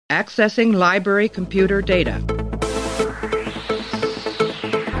Accessing library computer data.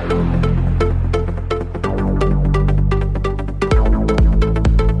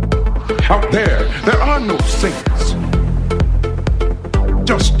 Out there are no saints.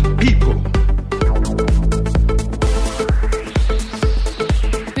 Just people.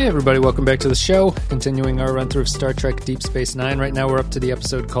 Hey everybody, welcome back to the show. Continuing our run through of Star Trek Deep Space Nine. Right now we're up to the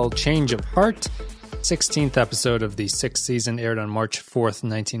episode called Change of Heart. 16th episode of the 6th season, aired on March 4th,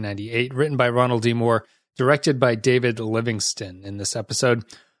 1998. Written by Ronald D. Moore, directed by David Livingston. In this episode,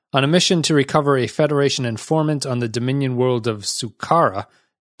 on a mission to recover a Federation informant on the Dominion world of Sukara,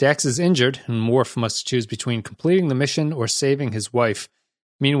 Dax is injured, and Worf must choose between completing the mission or saving his wife.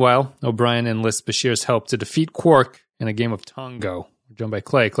 Meanwhile, O'Brien enlists Bashir's help to defeat Quark in a game of Tongo. We're joined by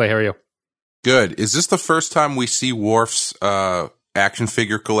Clay. Clay, how are you? Good. Is this the first time we see Worf's action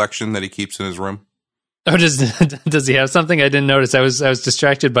figure collection that he keeps in his room? Oh, does he have something? I didn't notice. I was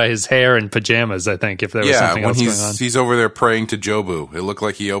distracted by his hair and pajamas, I think, if there was something else going on. He's over there praying to Jobu. It looked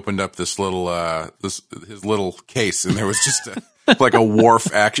like he opened up this little his little case, and there was just like a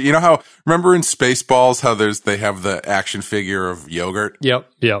Worf action. You know how, remember in Spaceballs how they have the action figure of yogurt? Yep.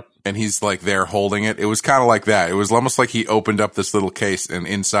 And he's like there holding it. It was kind of like that. It was almost like he opened up this little case, and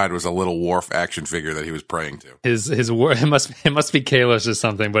inside was a little Worf action figure that he was praying to. His Worf, it must be Kalos or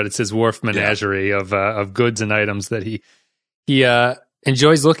something, but it's his Worf menagerie of goods and items that he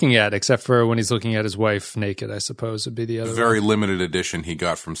enjoys looking at, except for when he's looking at his wife naked, I suppose would be the other. Very limited edition he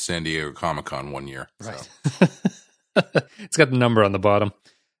got from San Diego Comic-Con one year. Right. So. It's got the number on the bottom.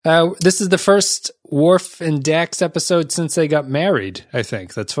 This is the first Worf and Dax episode since they got married, I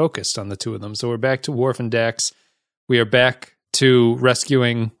think, that's focused on the two of them. So we're back to Worf and Dax. We are back to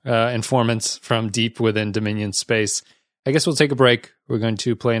rescuing informants from deep within Dominion space. I guess we'll take a break. We're going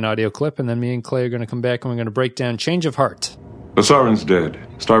to play an audio clip, and then me and Clay are going to come back, and we're going to break down Change of Heart. The Saren's dead.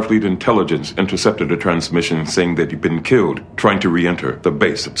 Starfleet intelligence intercepted a transmission saying that you'd been killed trying to re-enter the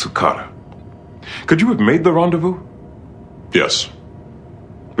base at Sukara. Could you have made the rendezvous? Yes.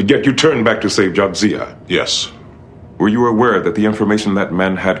 But yet you turned back to save Jadzia. Yes. Were you aware that the information that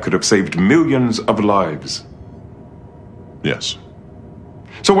man had could have saved millions of lives? Yes.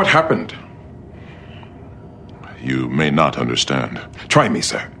 So what happened? You may not understand. Try me,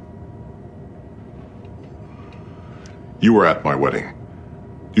 sir. You were at my wedding.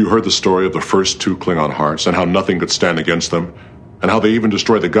 You heard the story of the first two Klingon hearts and how nothing could stand against them, and how they even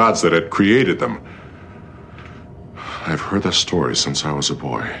destroyed the gods that had created them. I've heard that story since I was a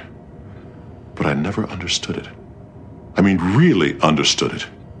boy, but I never understood it. I mean, really understood it.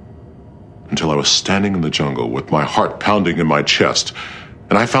 Until I was standing in the jungle with my heart pounding in my chest,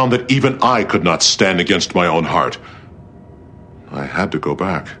 and I found that even I could not stand against my own heart. I had to go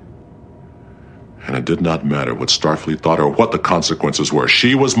back. And it did not matter what Starfleet thought or what the consequences were.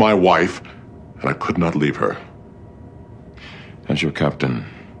 She was my wife, and I could not leave her. As your captain,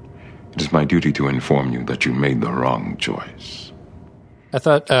 it is my duty to inform you that you made the wrong choice. I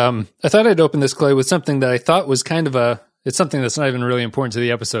thought I'd open this, Clay, with something that I thought was kind of it's something that's not even really important to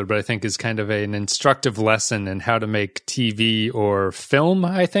the episode, but I think is kind of an instructive lesson in how to make TV or film,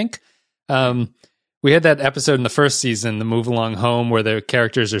 I think. We had that episode in the first season, The Move Along Home, where the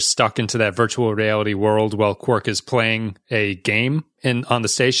characters are stuck into that virtual reality world while Quark is playing a game on the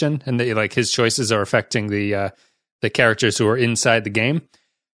station, and his choices are affecting the characters who are inside the game.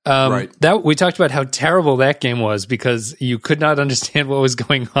 Right. That we talked about how terrible that game was because you could not understand what was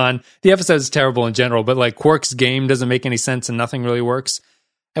going on. The episode is terrible in general, but like Quark's game doesn't make any sense and nothing really works.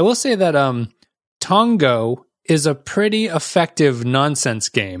 I will say that Tongo is a pretty effective nonsense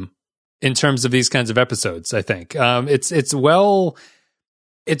game in terms of these kinds of episodes, I think. It's well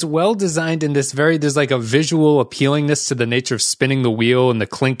designed in this there's like a visual appealingness to the nature of spinning the wheel and the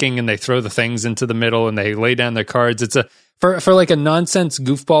clinking, and they throw the things into the middle and they lay down their cards. It's for like a nonsense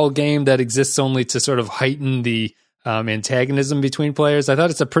goofball game that exists only to sort of heighten the antagonism between players. I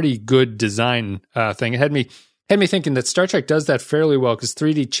thought it's a pretty good design thing. It had me thinking that Star Trek does that fairly well, because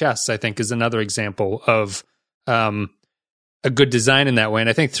 3D chess, I think, is another example of a good design in that way.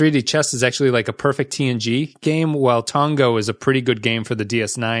 And I think 3D chess is actually like a perfect TNG game, while Tongo is a pretty good game for the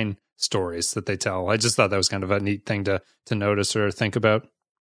DS9 stories that they tell. I just thought that was kind of a neat thing to notice or think about.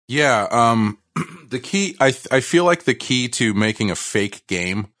 Yeah, the key, I feel like the key to making a fake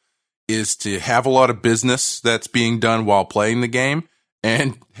game is to have a lot of business that's being done while playing the game,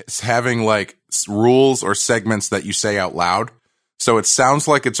 and having like rules or segments that you say out loud. So it sounds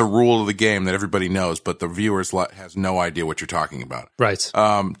like it's a rule of the game that everybody knows, but the viewers has no idea what you're talking about. Right.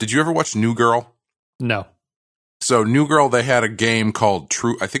 Did you ever watch New Girl? No. So New Girl, they had a game called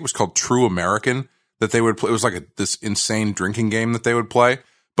I think it was called True American, that they would play. It was like this insane drinking game that they would play.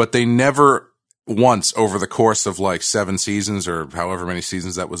 but they never once over the course of like 7 seasons or however many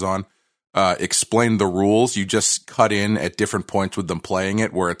seasons that was on, explained the rules. You just cut in at different points with them playing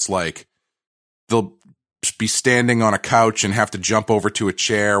it, where it's like they'll be standing on a couch and have to jump over to a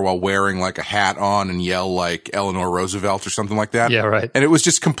chair while wearing like a hat on and yell like Eleanor Roosevelt or something like that. Yeah, right. And it was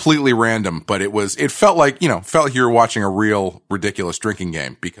just completely random, but it felt like, you were watching a real ridiculous drinking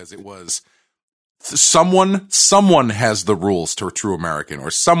game, because it was someone has the rules to a True American, or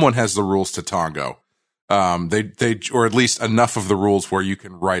someone has the rules to Tongo. They or at least enough of the rules where you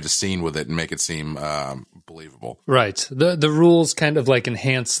can write a scene with it and make it seem believable. Right. The rules kind of like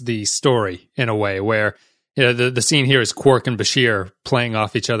enhance the story in a way where, the scene here is Quark and Bashir playing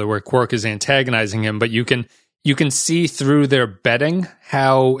off each other, where Quark is antagonizing him, but you can see through their betting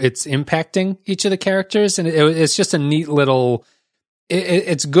how it's impacting each of the characters, and it's just a neat little.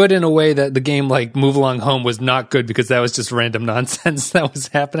 It's good in a way that the game like Move Along Home was not good, because that was just random nonsense that was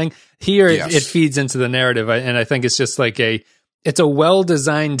happening. Here, yes. It feeds into the narrative, and I think it's just like it's a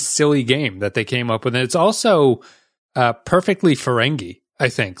well-designed, silly game that they came up with, and it's also perfectly Ferengi, I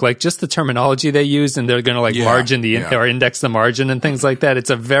think. Like, just the terminology they use, and they're going to like margin or index the margin and things like that. It's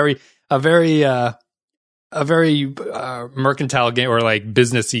a very mercantile game, or like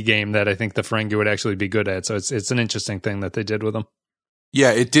businessy game, that I think the Ferengi would actually be good at. So it's an interesting thing that they did with them.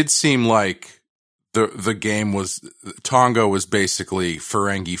 Yeah, it did seem like the game was Tongo was basically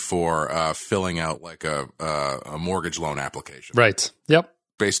Ferengi for filling out like a mortgage loan application. Right. Yep.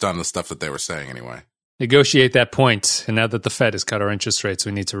 Based on the stuff that they were saying anyway. Negotiate that point, and now that the Fed has cut our interest rates,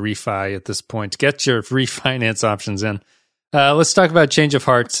 we need to refi at this point. Get your refinance options in. Let's talk about Change of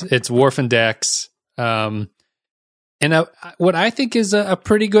Heart. It's Worf and Dax, and what I think is a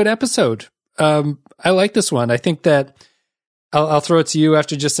pretty good episode. I like this one. I think that I'll throw it to you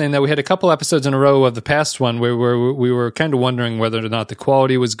after just saying that we had a couple episodes in a row of the past one where we were kind of wondering whether or not the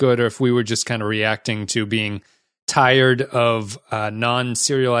quality was good, or if we were just kind of reacting to being tired of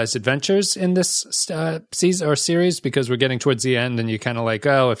non-serialized adventures in this season or series, because we're getting towards the end and you kind of like,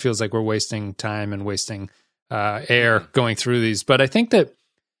 it feels like we're wasting time and wasting air going through these. But I think that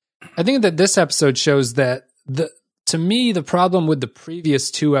this episode shows that to me, the problem with the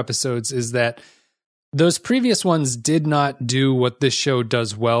previous 2 episodes is that those previous ones did not do what this show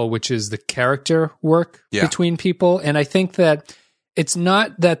does well, which is the character work between people. And I think that it's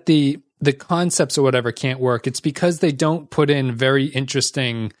not that the concepts or whatever can't work. It's because they don't put in very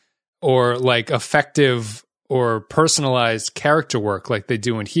interesting or like effective or personalized character work like they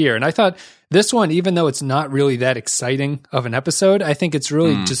do in here. And I thought this one, even though it's not really that exciting of an episode, I think it's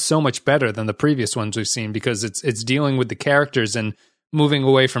really just so much better than the previous ones we've seen, because it's dealing with the characters and moving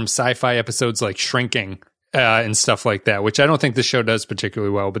away from sci-fi episodes like Shrinking and stuff like that, which I don't think the show does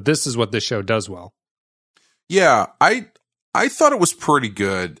particularly well, but this is what this show does well. Yeah, I thought it was pretty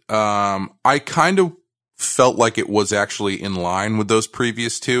good. I kind of felt like it was actually in line with those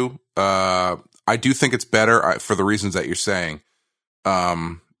previous 2. I do think it's better for the reasons that you're saying.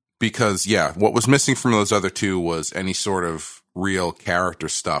 Because, what was missing from those other 2 was any sort of real character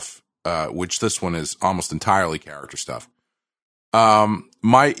stuff, which this one is almost entirely character stuff.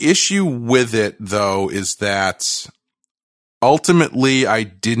 My issue with it, though, is that ultimately I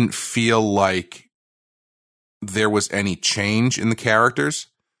didn't feel like there was any change in the characters.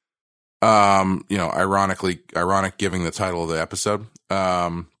 Ironic giving the title of the episode.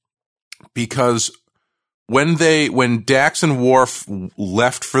 Because when Dax and Worf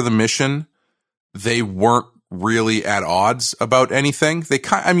left for the mission, they weren't really at odds about anything. They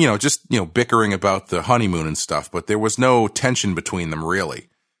bickering about the honeymoon and stuff, but there was no tension between them really.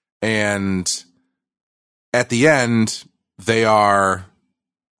 And at the end, they are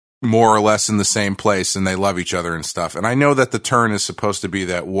more or less in the same place and they love each other and stuff. And I know that the turn is supposed to be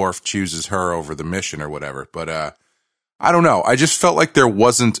that Worf chooses her over the mission or whatever, but I don't know. I just felt like there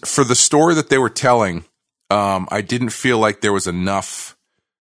wasn't, for the story that they were telling, I didn't feel like there was enough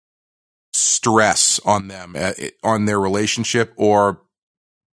stress on them, on their relationship, or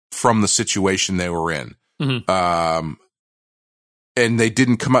from the situation they were in. Mm-hmm. And they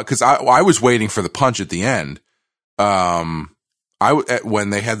didn't come up, because I was waiting for the punch at the end. When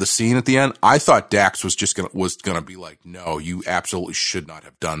they had the scene at the end, I thought Dax was gonna be like, no, you absolutely should not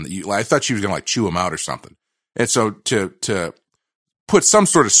have done that. I thought she was gonna like chew him out or something. And so to put some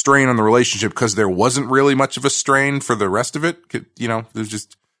sort of strain on the relationship, because there wasn't really much of a strain for the rest of it, there's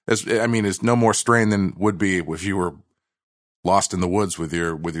just, there's no more strain than would be if you were lost in the woods with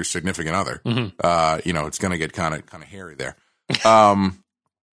your significant other. Mm-hmm. It's going to get kind of hairy there.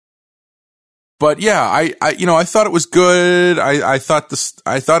 But yeah, I thought it was good. I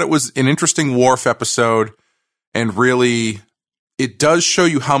thought it was an interesting Worf episode, and really it does show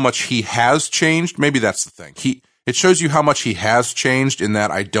you how much he has changed. Maybe that's the thing. It shows you how much he has changed in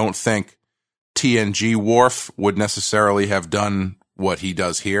that I don't think TNG Worf would necessarily have done what he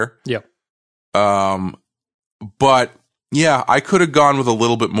does here. Yep. But yeah, I could have gone with a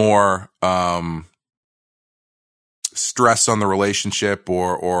little bit more stress on the relationship,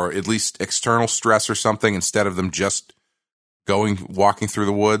 or at least external stress or something, instead of them just walking through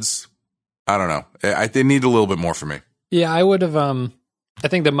the woods. I don't know. They need a little bit more for me. Yeah, I would have. I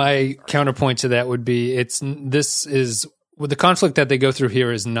think that my counterpoint to that would be the conflict that they go through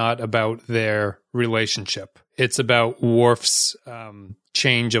here is not about their relationship. It's about Worf's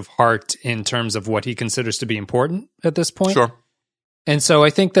change of heart in terms of what he considers to be important at this point. Sure. And so I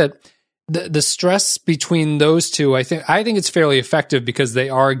think that the stress between those two, I think it's fairly effective because they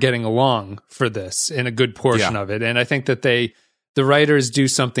are getting along for this in a good portion of it. And I think that the writers do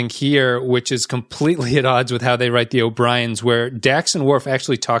something here which is completely at odds with how they write the O'Briens, where Dax and Worf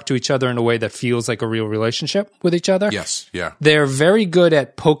actually talk to each other in a way that feels like a real relationship with each other. Yes, yeah. They're very good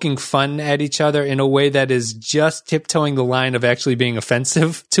at poking fun at each other in a way that is just tiptoeing the line of actually being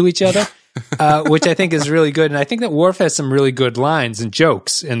offensive to each other, which I think is really good. And I think that Worf has some really good lines and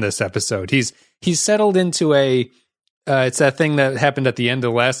jokes in this episode. He's settled into it's that thing that happened at the end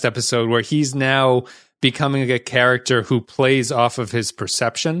of the last episode where he's now becoming a character who plays off of his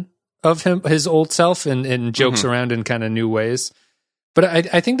perception of his old self, and jokes around in kind of new ways. But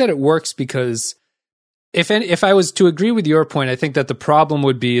I think that it works because if I was to agree with your point, I think that the problem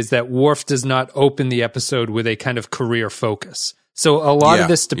would be is that Worf does not open the episode with a kind of career focus. So a lot of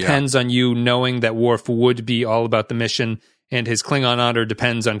this depends on you knowing that Worf would be all about the mission, and his Klingon honor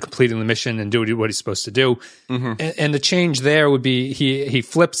depends on completing the mission and doing what he's supposed to do. And the change there would be he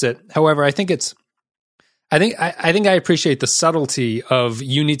flips it. However, I think I appreciate the subtlety of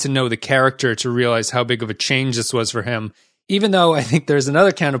you need to know the character to realize how big of a change this was for him. Even though I think there's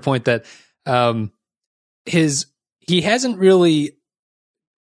another counterpoint that he hasn't really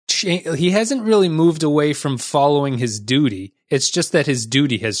moved away from following his duty. It's just that his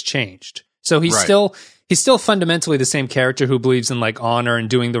duty has changed. So he's still fundamentally the same character who believes in like honor and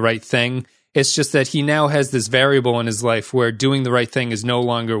doing the right thing. It's just that he now has this variable in his life where doing the right thing is no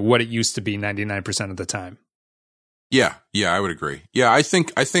longer what it used to be 99% of the time. Yeah, I would agree. Yeah, I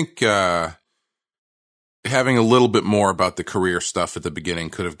think having a little bit more about the career stuff at the beginning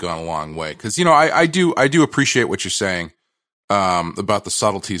could have gone a long way. Because I do appreciate what you're saying about the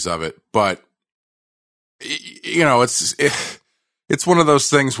subtleties of it, but it's one of those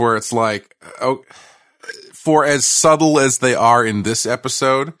things where it's like, for as subtle as they are in this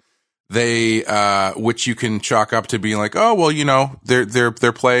episode, they which you can chalk up to being like, oh well,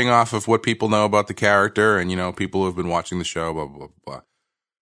 they're playing off of what people know about the character, and people who have been watching the show, blah blah blah blah.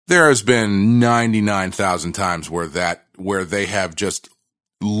 There has been 99,000 times where they have just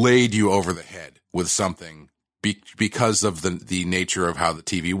laid you over the head with something because of the nature of how the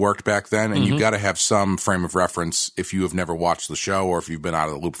TV worked back then, and you've got to have some frame of reference if you have never watched the show or if you've been out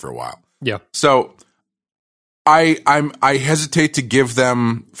of the loop for a while. Yeah. So I hesitate to give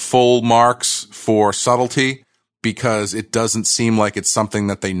them full marks for subtlety because it doesn't seem like it's something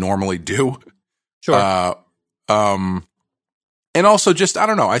that they normally do. Sure. And also just, I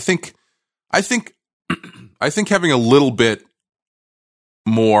don't know. I think having a little bit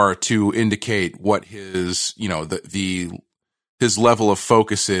more to indicate what his, his level of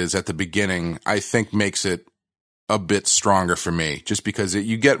focus is at the beginning, I think makes it a bit stronger for me, just because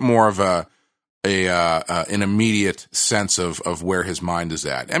you get more of an immediate sense of where his mind is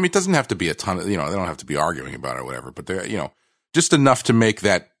at. I mean, it doesn't have to be a ton of, they don't have to be arguing about it or whatever, but they're, just enough to make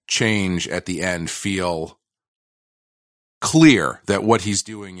that change at the end feel clear that what he's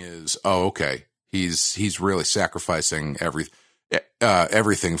doing is, oh, okay, he's really sacrificing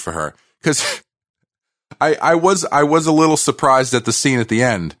everything for her. Because I was a little surprised at the scene at the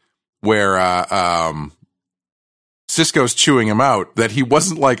end where Sisko's chewing him out, that he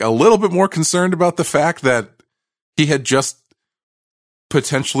wasn't like a little bit more concerned about the fact that he had just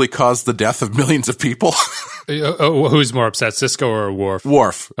potentially caused the death of millions of people. Who's more upset, Sisko or Worf?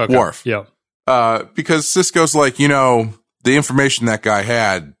 Worf. Okay. Worf. Yeah. Because Sisko's like, the information that guy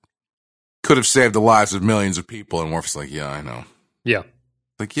had could have saved the lives of millions of people. And Worf's like, yeah, I know. Yeah.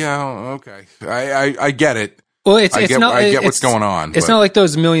 Like, yeah, okay. I get it. Well, I get what's going on. It's not like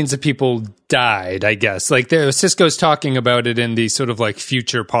those millions of people died, I guess. Like Sisko's talking about it in the sort of like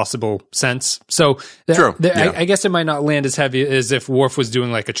future possible sense. So true. I guess it might not land as heavy as if Worf was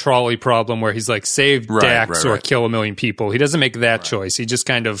doing like a trolley problem where he's like save Dax or kill a million people. He doesn't make that choice. He just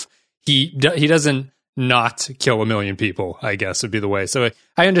kind of he doesn't not kill a million people, I guess would be the way. So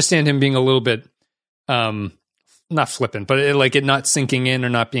I understand him being a little bit not flippant, but it not sinking in or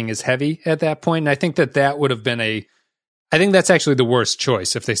not being as heavy at that point. And I think that would have been I think that's actually the worst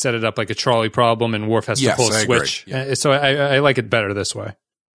choice if they set it up like a trolley problem and Worf has to pull a switch. Yeah. So I like it better this way.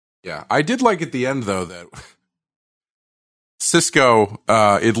 Yeah, I did like at the end, though, that Sisko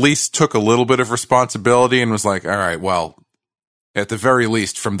at least took a little bit of responsibility and was like, all right, well, at the very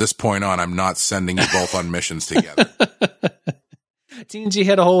least, from this point on, I'm not sending you both on missions together. TNG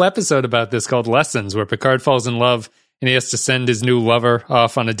had a whole episode about this called Lessons, where Picard falls in love and he has to send his new lover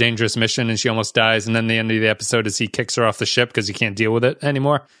off on a dangerous mission and she almost dies. And then the end of the episode is he kicks her off the ship because he can't deal with it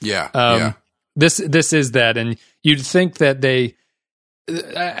anymore. Yeah. This is that. And you'd think that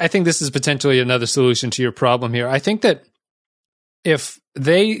I think this is potentially another solution to your problem here. I think that if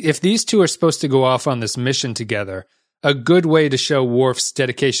these two are supposed to go off on this mission together, a good way to show Worf's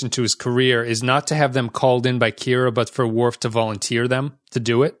dedication to his career is not to have them called in by Kira, but for Worf to volunteer them to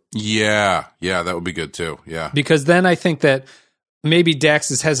do it. Yeah, that would be good too. Yeah. Because then I think that maybe Dax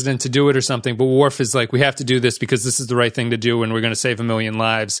is hesitant to do it or something, but Worf is like, we have to do this because this is the right thing to do and we're going to save 1 million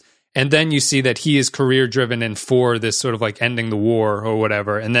lives. And then you see that he is career driven and for this sort of like ending the war or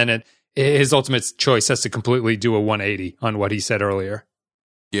whatever. And then his ultimate choice has to completely do a 180 on what he said earlier.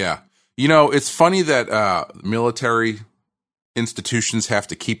 Yeah. You know, it's funny that military institutions have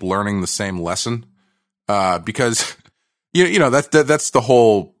to keep learning the same lesson because, you know, that's the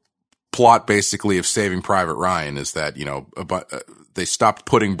whole plot basically of Saving Private Ryan is that, you know, they stopped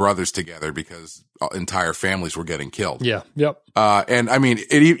putting brothers together because entire families were getting killed. Yeah. Yep. And I mean,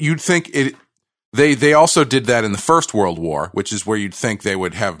 you'd think they also did that in the First World War, which is where you'd think they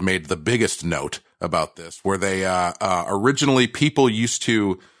would have made the biggest note about this, where they originally people used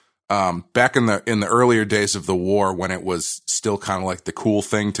to back in the earlier days of the war when it was still kind of like the cool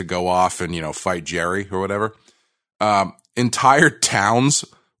thing to go off and, you know, fight Jerry or whatever. Entire towns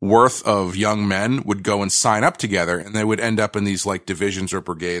worth of young men would go and sign up together and they would end up in these like divisions or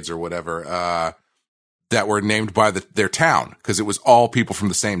brigades or whatever that were named by their town because it was all people from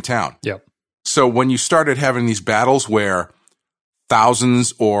the same town. Yep. So when you started having these battles where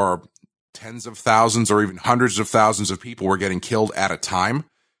thousands or tens of thousands or even hundreds of thousands of people were getting killed at a time,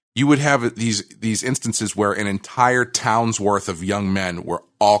 you would have these instances where an entire town's worth of young men were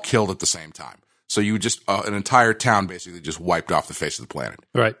all killed at the same time. So you would just an entire town basically just wiped off the face of the planet.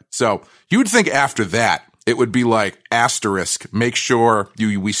 Right. So you would think after that it would be like asterisk, make sure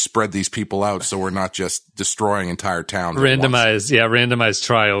we spread these people out so we're not just destroying entire towns. Randomized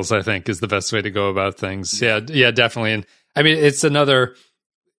trials, I think, is the best way to go about things. Yeah, definitely. And I mean, it's another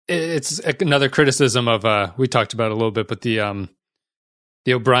criticism of we talked about it a little bit, but the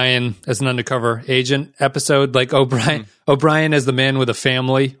O'Brien as an undercover agent episode, like O'Brien as the man with a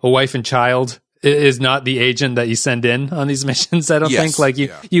family, a wife and child, is not the agent that you send in on these missions. I don't think like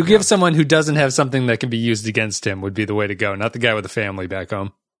you give someone who doesn't have something that can be used against him would be the way to go. Not the guy with a family back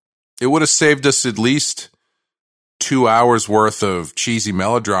home. It would have saved us at least 2 hours worth of cheesy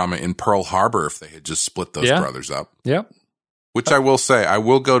melodrama in Pearl Harbor if they had just split those brothers up. Yep. Which I will say, I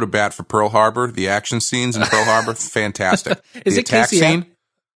will go to bat for Pearl Harbor. The action scenes in Pearl Harbor, fantastic. Is the it attack Casey scene?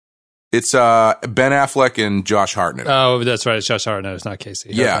 It's Ben Affleck and Josh Hartnett. Oh, that's right. It's Josh Hartnett. It's not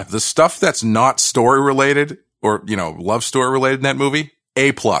Casey. Yeah, okay. The stuff that's not story related or, you know, love story related in that movie,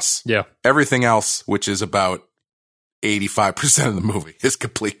 A+. Yeah. Everything else, which is about 85% of the movie, is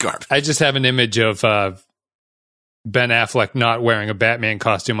complete garbage. I just have an image of Ben Affleck not wearing a Batman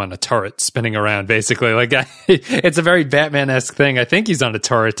costume on a turret spinning around, basically. Like it's a very Batman-esque thing. I think he's on a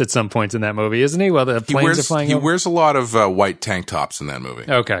turret at some point in that movie, isn't he? While the planes are flying over. He wears a lot of white tank tops in that movie.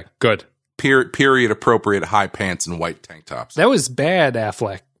 Okay, good. Period appropriate high pants and white tank tops. That was bad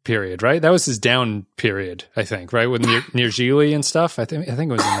Affleck period, right? That was his down period, I think, right? With near Gigli and stuff. I think it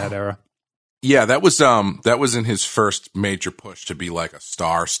was in that era. Yeah, that was in his first major push to be like a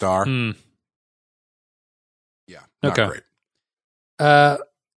star. Yeah, not great. Let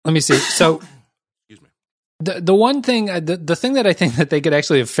me see. So, excuse me. The one thing, the thing that I think that they could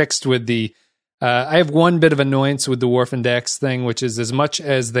actually have fixed with the, I have one bit of annoyance with the Worf and Dax thing, which is as much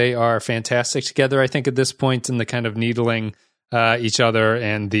as they are fantastic together, I think at this point in the kind of needling each other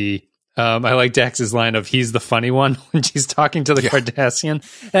and the, I like Dax's line of he's the funny one when she's talking to the Cardassian.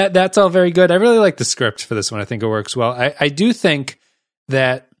 That's all very good. I really like the script for this one. I think it works well. I do think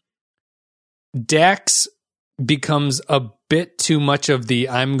that Dax becomes a bit too much of the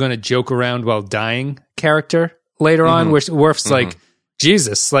I'm going to joke around while dying character later on, where Worf's like,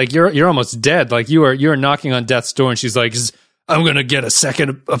 Jesus, like you're almost dead. Like you're knocking on death's door, and she's like, I'm going to get a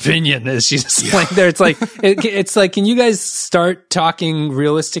second opinion. As she's like there, it's like, can you guys start talking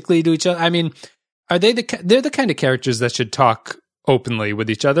realistically to each other? I mean, they're the kind of characters that should talk openly with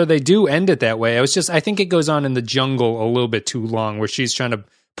each other. They do end it that way. I think it goes on in the jungle a little bit too long, where she's trying to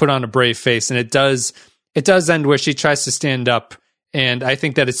put on a brave face, and it does end where she tries to stand up, and I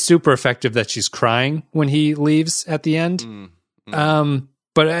think that it's super effective that she's crying when he leaves at the end.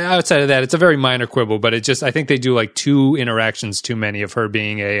 But outside of that, it's a very minor quibble, but I think they do like 2 interactions too many of her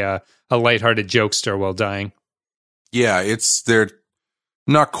being a lighthearted jokester while dying. Yeah, they're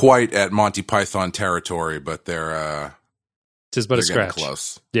not quite at Monty Python territory, but they're Tis but a scratch.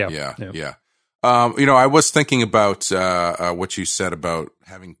 Close. Yeah. I was thinking about what you said about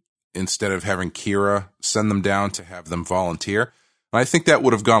instead of having Kira send them down, to have them volunteer. And I think that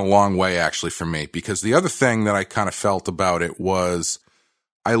would have gone a long way, actually, for me, because the other thing that I kind of felt about it was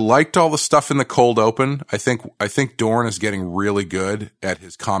I liked all the stuff in the cold open. I think Dorn is getting really good at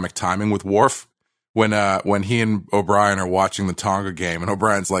his comic timing with Worf. When he and O'Brien are watching the Tonga game, and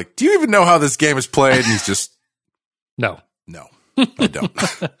O'Brien's like, "Do you even know how this game is played?" And he's just, No, I don't."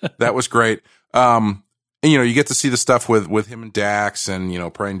 That was great. And, you get to see the stuff with him and Dax,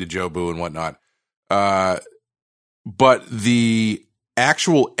 and praying to Jobu and whatnot. But the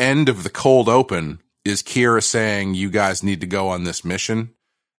actual end of the cold open is Kira saying, "You guys need to go on this mission,"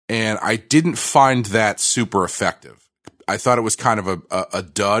 and I didn't find that super effective. I thought it was kind of a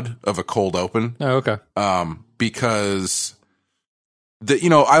dud of a cold open. Oh, okay. Because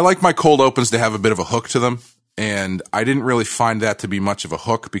I like my cold opens to have a bit of a hook to them, and I didn't really find that to be much of a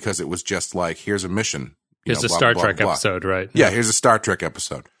hook, because it was just like, here's a mission. Here's a Star Trek episode, right? Yeah, here's a Star Trek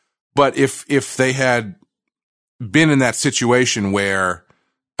episode. But if they had been in that situation where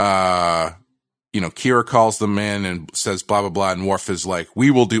Kira calls them in and says blah blah blah, and Worf is like,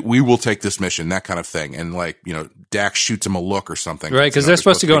 we will take this mission, that kind of thing, and Dax shoots him a look or something, right? Because they're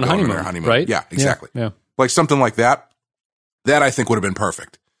supposed to go on honeymoon, right? Yeah, exactly. Yeah. Like something like that. That I think would have been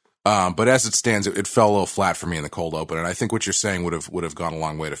perfect. But as it stands, it fell a little flat for me in the cold open, and I think what you're saying would have gone a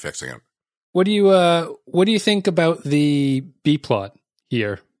long way to fixing it. What do you think about the B plot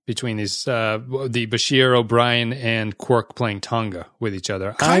here between these the Bashir, O'Brien, and Quark playing Tonga with each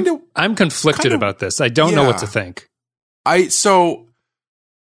other? I'm conflicted about this. I don't know what to think. So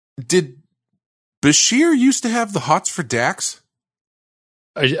did Bashir used to have the hots for Dax?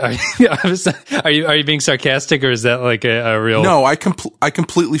 Are you being sarcastic, or is that like a real? No, I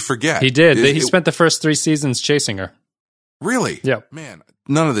completely forget. He did. He spent the first 3 seasons chasing her. Really? Yeah. Man,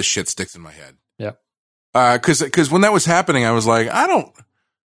 none of this shit sticks in my head. Yeah. Because when that was happening, I was like, I don't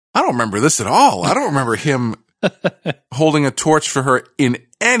remember this at all. I don't remember him holding a torch for her in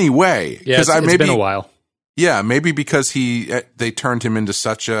any way. Yeah, it's been a while. Yeah, maybe because they turned him into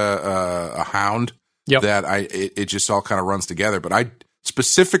such a hound that it just all kind of runs together. But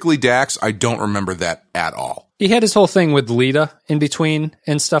specifically Dax, I don't remember that at all. He had his whole thing with Lita in between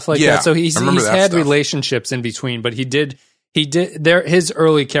and stuff like that. So he's had relationships in between, but he did his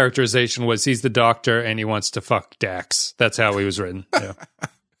early characterization was he's the Doctor and he wants to fuck Dax. That's how he was written.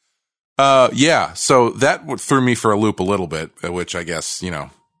 Yeah. So that threw me for a loop a little bit, which I guess,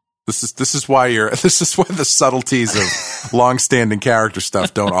 this is why the subtleties of long-standing character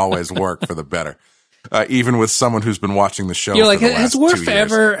stuff don't always work for the better. Even with someone who's been watching the show. You're like, has Worf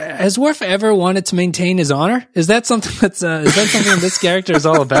ever wanted to maintain his honor? Is that something this character is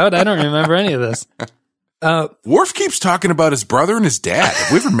all about? I don't remember any of this. Worf keeps talking about his brother and his dad.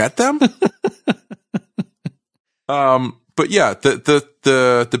 Have we ever met them? But yeah,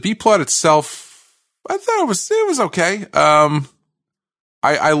 the B plot itself, I thought it was okay.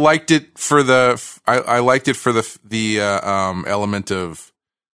 I liked it for the element of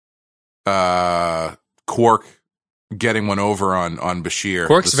Quark getting one over on Bashir.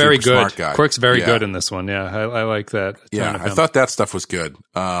 Quark's very good. Quark's very good in this one. Yeah, I like that. I thought that stuff was good.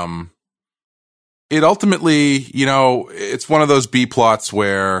 It ultimately, it's one of those B plots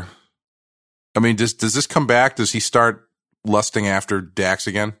where, I mean, does this come back? Does he start lusting after Dax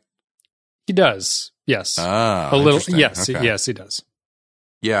again? He does. Yes. A little. Yes. Okay. Yes, he does.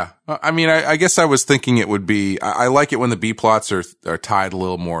 Yeah. I mean, I guess I was thinking it would be, I like it when the B plots are tied a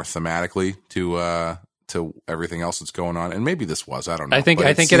little more thematically to everything else that's going on. And maybe this was, I don't know. I think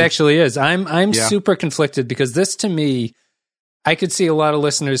it actually is. I'm super conflicted because this, to me, I could see a lot of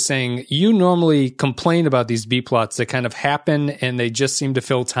listeners saying, you normally complain about these B plots that kind of happen and they just seem to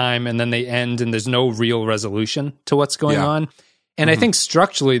fill time and then they end and there's no real resolution to what's going on. And I think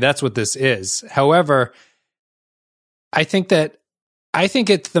structurally that's what this is. However, I think it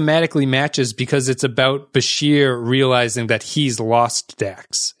thematically matches because it's about Bashir realizing that he's lost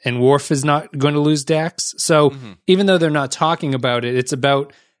Dax and Worf is not going to lose Dax. So even though they're not talking about it, it's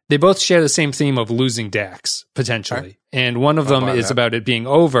about, they both share the same theme of losing Dax potentially. Okay. And one of them is about it being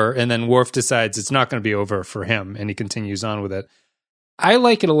over. And then Worf decides it's not going to be over for him and he continues on with it. I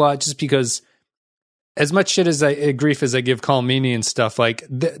like it a lot just because as much shit as grief as I give Colm Meaney and stuff, like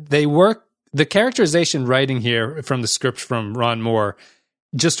they work. The characterization writing here from the script from Ron Moore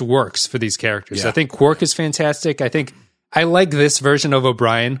just works for these characters. Yeah. I think Quark is fantastic. I think I like this version of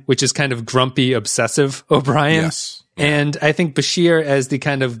O'Brien, which is kind of grumpy, obsessive O'Brien. Yes. Yeah. And I think Bashir as the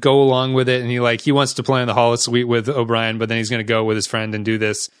kind of go along with it, and he wants to play on the holosuite with O'Brien, but then he's going to go with his friend and do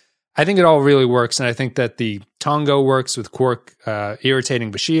this. I think it all really works, and I think that the Tongo works with Quark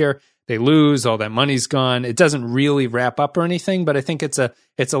irritating Bashir. They lose, all that money's gone. It doesn't really wrap up or anything, but I think it's a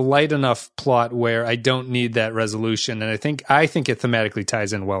light enough plot where I don't need that resolution, and I think it thematically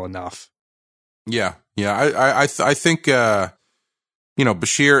ties in well enough. Yeah. I think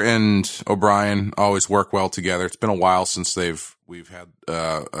Bashir and O'Brien always work well together. It's been a while since we've had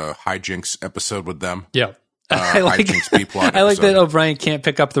a hijinks episode with them. Yeah. I like that O'Brien can't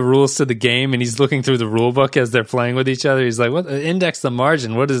pick up the rules to the game, and he's looking through the rule book as they're playing with each other. He's like, "What? Index the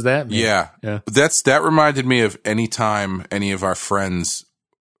margin? What does that mean?" Yeah. That reminded me of any time any of our friends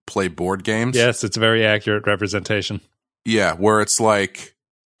play board games. Yes, it's a very accurate representation. Yeah, where it's like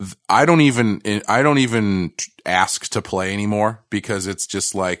I don't even ask to play anymore because it's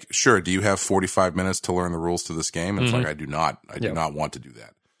just like, sure, do you have 45 minutes to learn the rules to this game? And it's like I do not want to do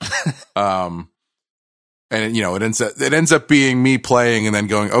that. And it ends up being me playing and then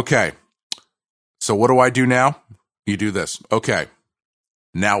going, okay, so what do I do now? You do this. Okay.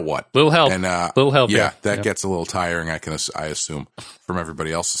 Now what? Little help. And little help. Yeah, that gets a little tiring, I assume, from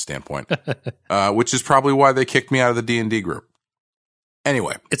everybody else's standpoint. Which is probably why they kicked me out of the D&D group.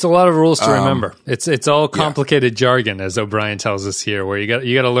 Anyway, it's a lot of rules to remember. It's all complicated jargon, as O'Brien tells us here, where you got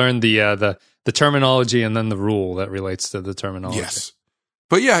to learn the terminology and then the rule that relates to the terminology. Yes.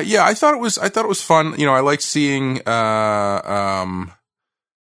 But yeah, I thought it was fun. I like seeing, the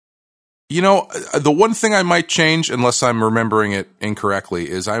one thing I might change, unless I'm remembering it incorrectly,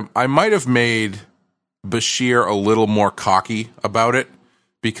 is I might have made Bashir a little more cocky about it,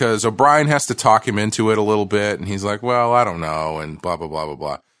 because O'Brien has to talk him into it a little bit, and he's like, well, I don't know, and blah, blah, blah, blah,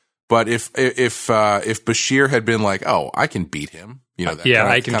 blah. But if Bashir had been like, oh, I can beat him, that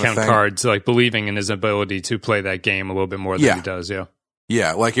I can count cards, like believing in his ability to play that game a little bit more than he does, yeah.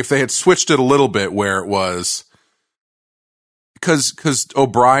 Yeah, like if they had switched it a little bit where it was, because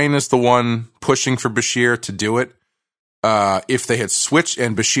O'Brien is the one pushing for Bashir to do it. If they had switched,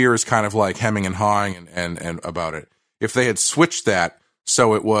 and Bashir is kind of like hemming and hawing and about it. If they had switched that,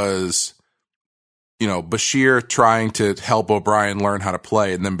 so it was, Bashir trying to help O'Brien learn how to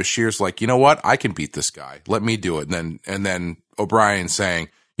play, and then Bashir's like, you know what, I can beat this guy. Let me do it. And then O'Brien saying,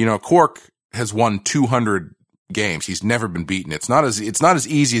 Quark has won 200 games. He's never been beaten. It's not as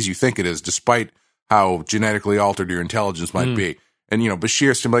easy as you think it is, despite how genetically altered your intelligence might be. And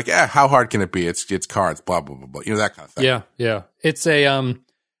Bashir's to be like, how hard can it be? It's cards, blah blah blah blah. That kind of thing. Yeah. It's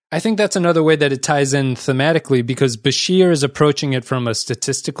I think that's another way that it ties in thematically, because Bashir is approaching it from a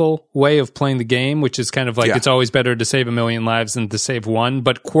statistical way of playing the game, which is kind of like it's always better to save 1,000,000 lives than to save one.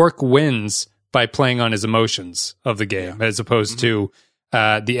 But Quark wins by playing on his emotions of the game as opposed to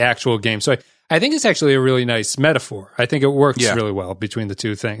the actual game. So I think it's actually a really nice metaphor. I think it works really well between the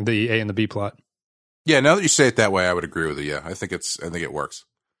two things, the A and the B plot. Yeah, now that you say it that way, I would agree with you. Yeah, I think it works.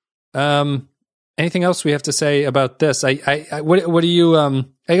 Anything else we have to say about this? What do you?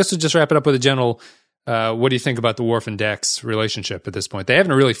 I guess we'll just wrap it up with a general. What do you think about the Worf and Dax relationship at this point? They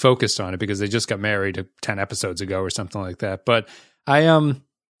haven't really focused on it because they just got married 10 episodes ago or something like that. But I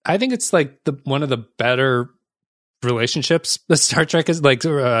think it's like one of the better relationships that Star Trek is like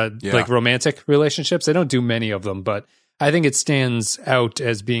romantic relationships. They don't do many of them, but I think it stands out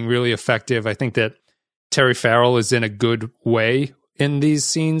as being really effective. I think that Terry Farrell is in a good way in these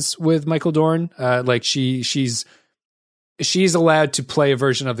scenes with Michael Dorn. Like she's allowed to play a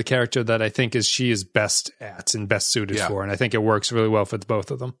version of the character that I think she is best at and best suited for, and I think it works really well for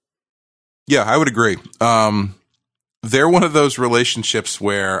both of them. Yeah, I would agree. They're one of those relationships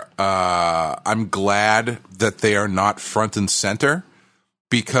where I'm glad that they are not front and center,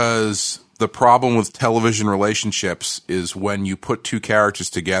 because the problem with television relationships is when you put two characters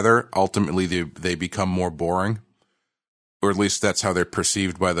together, ultimately they become more boring, or at least that's how they're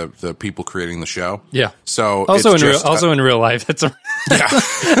perceived by the people creating the show. Yeah. So also in real life, that's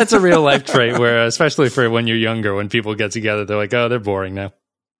a real life trait where, especially for when you're younger, when people get together, they're like, oh, they're boring now.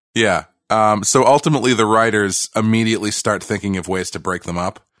 Yeah. So ultimately, the writers immediately start thinking of ways to break them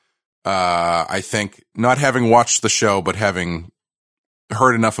up. I think, not having watched the show, but having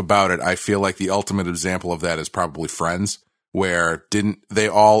heard enough about it, I feel like the ultimate example of that is probably Friends, where didn't they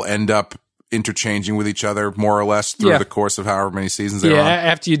all end up interchanging with each other more or less through the course of however many seasons they were on?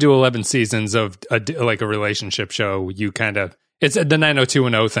 After you do 11 seasons of a relationship show, you kind of, It's the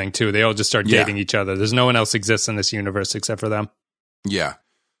 90210 thing too. They all just start Yeah. dating each other. There's no one else exists in this universe except for them. Yeah.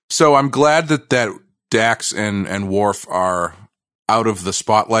 So I'm glad that Dax and Worf are out of the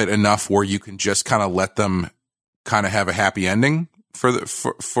spotlight enough where you can just kind of let them kind of have a happy ending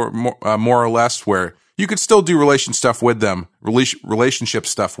for more or less, where you could still do relationship stuff with them,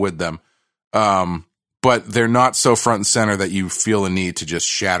 but they're not so front and center that you feel a need to just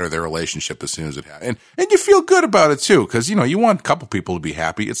shatter their relationship as soon as it happens. And you feel good about it too, because you want a couple people to be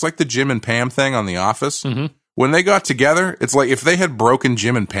happy. It's like the Jim and Pam thing on The Office. Mm-hmm. When they got together, it's like if they had broken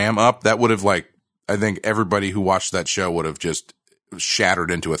Jim and Pam up, that would have I think everybody who watched that show would have just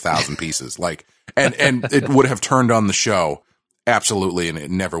shattered into 1,000 pieces. And it would have turned on the show. Absolutely. And it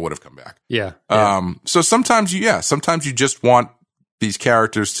never would have come back. Yeah. So sometimes you just want these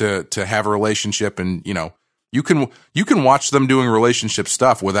characters to have a relationship, and you can watch them doing relationship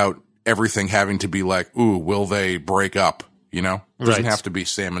stuff without everything having to be like, ooh, will they break up? It doesn't have to be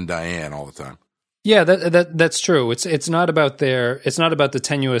Sam and Diane all the time. Yeah, that's true. It's not about the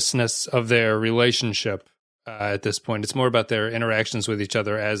tenuousness of their relationship at this point. It's more about their interactions with each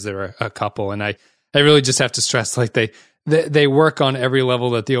other as they're a couple. And I really just have to stress, like, they work on every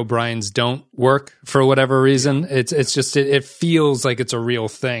level that the O'Briens don't work for whatever reason. It's just it feels like it's a real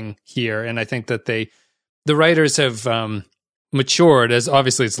thing here, and I think that the writers have matured. As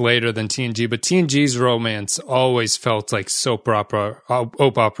obviously it's later than TNG, but TNG's romance always felt like soap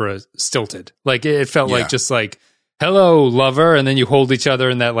opera stilted. Like it felt like just like, hello, lover, and then you hold each other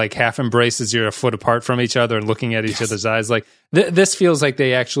in that like half embrace as you're a foot apart from each other and looking at each other's eyes. Like this feels like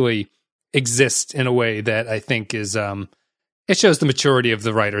they actually exist in a way that I think is it shows the maturity of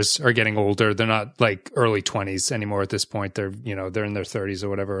the writers are getting older. They're not like early 20s anymore at this point. They're they're in their 30s or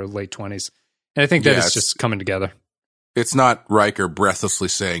whatever, or late 20s. And I think that it's just coming together. It's not Riker breathlessly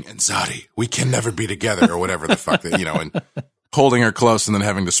saying, "Anzadi, we can never be together," or whatever the fuck that, and holding her close and then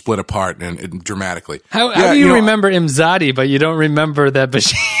having to split apart and dramatically. How do you remember Imzadi, but you don't remember that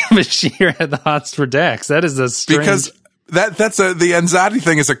Bashir had the hots for Dax? That is a strange... Because that's the Anzadi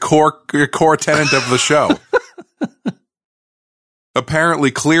thing is a core tenet of the show.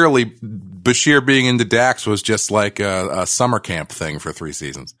 Apparently, clearly, Bashir being into Dax was just like a summer camp thing for 3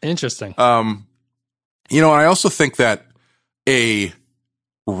 seasons. Interesting. I also think that a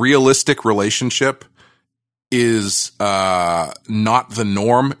realistic relationship is not the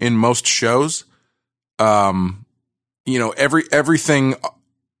norm in most shows. Everything.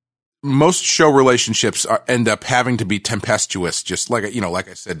 Most show relationships end up having to be tempestuous, just like I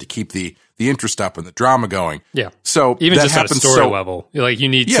said, to keep the interest up and the drama going. Yeah. So even that just at a happens story level, like you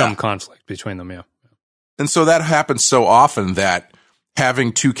need some conflict between them. Yeah. And so that happens so often that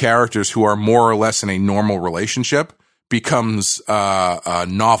having two characters who are more or less in a normal relationship becomes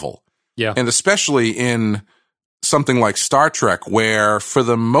novel. Yeah. And especially in something like Star Trek, where for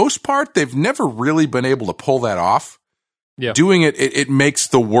the most part they've never really been able to pull that off. Yeah. Doing it makes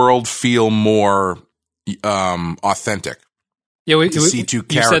the world feel more authentic. Yeah, to see two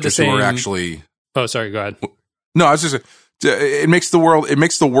characters who are actually. Oh, sorry. Go ahead. No, I was just. It makes the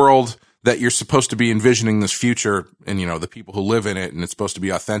world that you're supposed to be envisioning this future, and the people who live in it, and it's supposed to be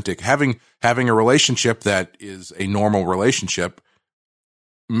authentic. Having a relationship that is a normal relationship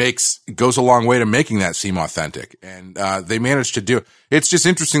goes a long way to making that seem authentic, and they managed to do it. It's just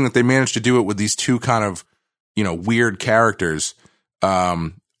interesting that they managed to do it with these two kind of weird characters,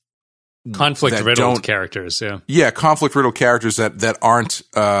 conflict-riddled characters. Conflict-riddled characters that aren't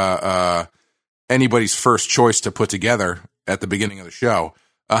anybody's first choice to put together at the beginning of the show.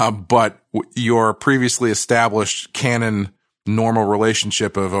 But your previously established canon normal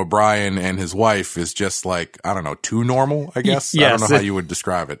relationship of O'Brien and his wife is just like, I don't know, too normal, I guess. Yes, I don't know how you would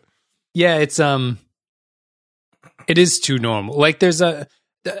describe it. Yeah, it is too normal. Like there's a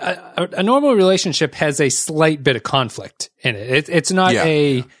normal relationship has a slight bit of conflict in it. It's not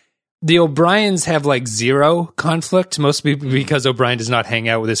the O'Briens have like zero conflict, mostly because O'Brien does not hang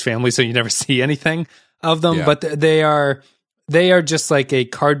out with his family, so you never see anything of them. Yeah. But they are just like a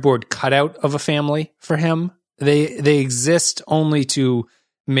cardboard cutout of a family for him. They exist only to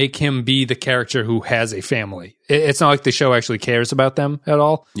make him be the character who has a family. It's not like the show actually cares about them at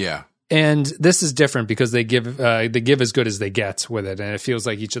all. Yeah. And this is different because they give as good as they get with it, and it feels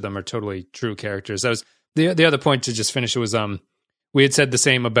like each of them are totally true characters. That was the other point to just finish. It was we had said the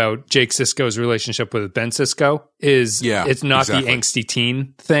same about Jake Sisko's relationship with Ben Sisko. It's not the angsty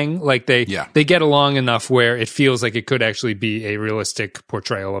teen thing. Like they get along enough where it feels like it could actually be a realistic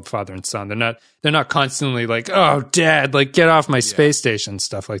portrayal of father and son. They're not constantly like, oh, Dad, like get off my space station,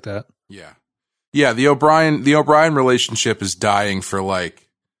 stuff like that. Yeah. The O'Brien relationship is dying for like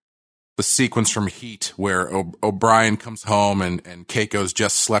the sequence from Heat where O'Brien comes home and Keiko's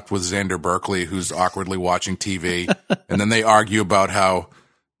just slept with Xander Berkeley, who's awkwardly watching TV. And then they argue about how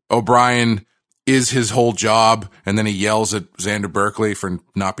O'Brien is his whole job. And then he yells at Xander Berkeley for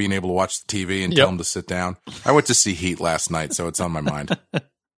not being able to watch the TV and tell him to sit down. I went to see Heat last night, so it's on my mind.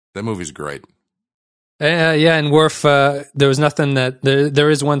 That movie's great. Yeah, and Worf, there was nothing that, there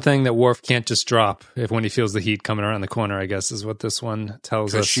is one thing that Worf can't just drop when he feels the heat coming around the corner, I guess, is what this one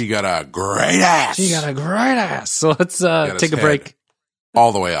tells us. She got a great ass. So let's take a break.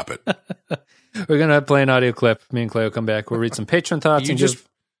 All the way up it. We're going to play an audio clip. Me and Clay will come back. We'll read some Patreon thoughts. Can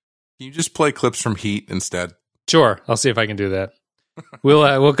you just play clips from Heat instead? Sure. I'll see if I can do that.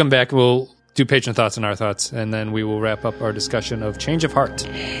 We'll come back. We'll do Patreon thoughts and our thoughts, and then we will wrap up our discussion of Change of Heart.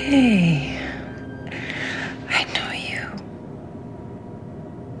 Hey. I know you.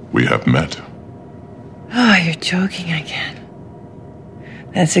 We have met. Oh, you're joking again.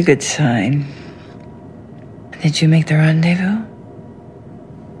 That's a good sign. Did you make the rendezvous?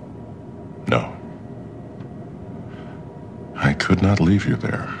 No. I could not leave you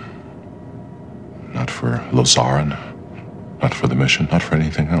there. Not for Lazarin, not for the mission, not for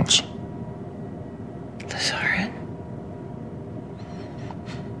anything else. Lazarin?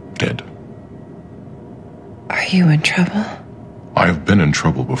 Dead. Are you in trouble? I've been in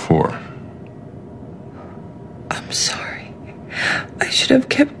trouble before. I'm sorry. I should have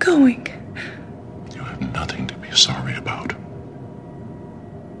kept going. You have nothing to be sorry about.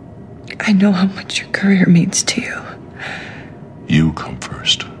 I know how much your career means to you. You come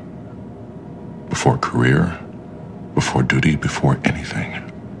first. Before career, before duty, before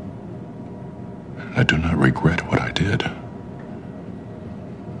anything. I do not regret what I did.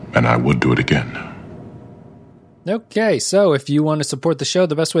 And I would do it again. Okay, so if you want to support the show,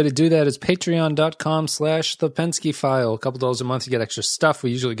 the best way to do that is patreon.com/thepensky-file. A couple dollars a month, you get extra stuff.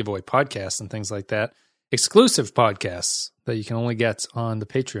 We usually give away podcasts and things like that. Exclusive podcasts that you can only get on the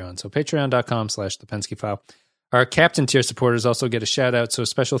Patreon. So patreon.com/thepensky-file. Our Captain tier supporters also get a shout out. So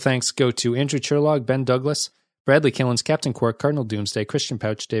special thanks go to Andrew Churlog, Ben Douglas, Bradley Killens, Captain Quark, Cardinal Doomsday, Christian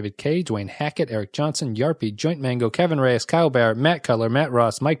Pouch, David K, Dwayne Hackett, Eric Johnson, Yarpy, Joint Mango, Kevin Reyes, Kyle Barrett, Matt Cutler, Matt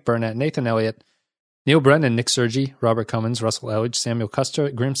Ross, Mike Burnett, Nathan Elliott, Neil Brennan, Nick Sergi, Robert Cummins, Russell Elledge, Samuel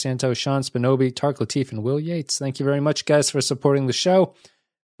Custer, Grim Santo, Sean Spinobi, Tark Latif, and Will Yates. Thank you very much, guys, for supporting the show.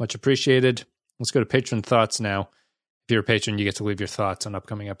 Much appreciated. Let's go to patron thoughts now. If you're a patron, you get to leave your thoughts on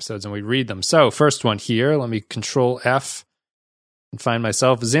upcoming episodes, and we read them. So, first one here. Let me Control F and find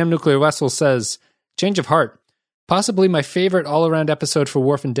myself. Zam Nuclear Vessel says, Change of Heart. Possibly my favorite all-around episode for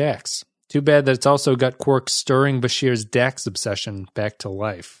Worf and Dax. Too bad that it's also got Quark stirring Bashir's Dax obsession back to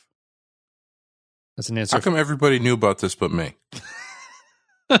life. That's an answer. How come everybody knew about this but me?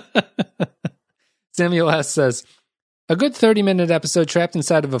 Samuel S. says, a good 30-minute episode trapped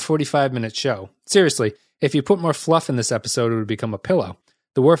inside of a 45-minute show. Seriously, if you put more fluff in this episode, it would become a pillow.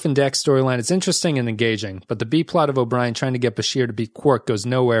 The Worf and Dax storyline is interesting and engaging, but the B-plot of O'Brien trying to get Bashir to beat Quark goes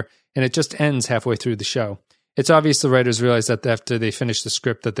nowhere, and it just ends halfway through the show. It's obvious the writers realized that after they finished the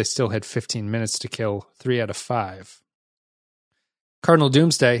script that they still had 15 minutes to kill, 3 out of 5. Cardinal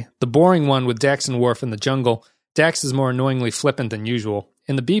Doomsday, the boring one with Dax and Worf in the jungle. Dax is more annoyingly flippant than usual.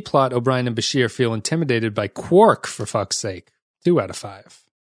 In the B-plot, O'Brien and Bashir feel intimidated by Quark, for fuck's sake. 2 out of 5.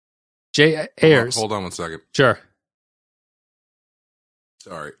 Jay Ayers. Hold on 1 second. Sure.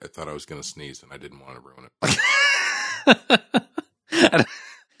 Sorry, I thought I was going to sneeze and I didn't want to ruin it.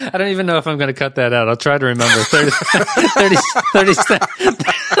 I don't even know if I'm going to cut that out. I'll try to remember.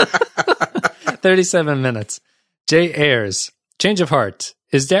 37 minutes. Jay Ayers. Change of Heart.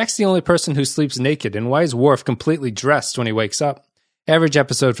 Is Dax the only person who sleeps naked, and why is Worf completely dressed when he wakes up? Average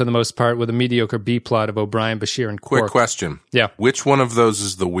episode for the most part, with a mediocre B-plot of O'Brien, Bashir, and Quark. Quick question. Yeah. Which one of those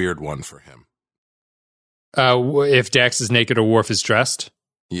is the weird one for him? If Dax is naked or Worf is dressed?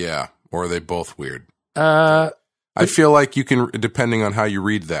 Yeah. Or are they both weird? I feel like you can, depending on how you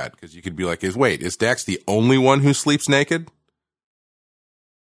read that, because you could be like, is Dax the only one who sleeps naked?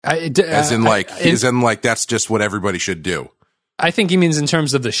 As in that's just what everybody should do. I think he means in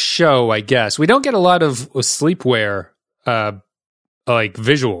terms of the show, I guess. We don't get a lot of sleepwear, like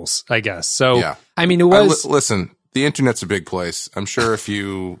visuals, I guess. So, yeah. I mean, it was... Listen, the internet's a big place. I'm sure if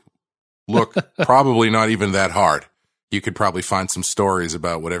you look probably not even that hard, you could probably find some stories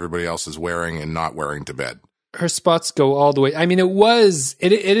about what everybody else is wearing and not wearing to bed. Her spots go all the way. I mean, it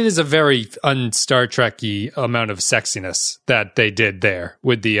is a very un-Star Trek-y amount of sexiness that they did there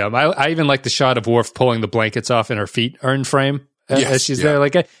with the, I even like the shot of Worf pulling the blankets off and her feet are in frame as she's there.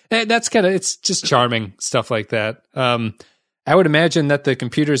 Like, that's kind of, it's just charming stuff like that. I would imagine that the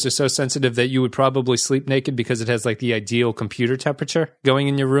computers are so sensitive that you would probably sleep naked because it has like the ideal computer temperature going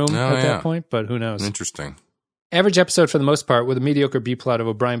in your room that point, but who knows? Interesting. Average episode for the most part, with a mediocre B-plot of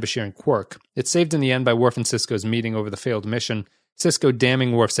O'Brien, Bashir, and Quark. It's saved in the end by Worf and Sisko's meeting over the failed mission. Sisko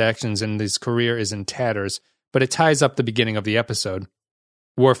damning Worf's actions and his career is in tatters, but it ties up the beginning of the episode.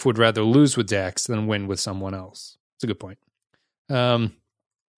 Worf would rather lose with Dax than win with someone else. It's a good point.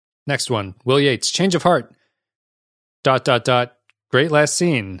 Next one. Will Yates, change of heart. ... Great last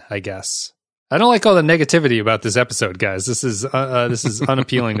scene, I guess. I don't like all the negativity about this episode, guys. This is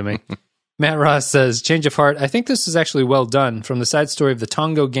unappealing to me. Matt Ross says, change of heart. I think this is actually well done. From the side story of the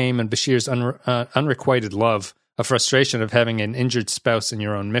Tongo game and Bashir's unrequited love, a frustration of having an injured spouse in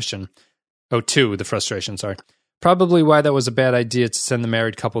your own mission. The frustration, sorry. Probably why that was a bad idea to send the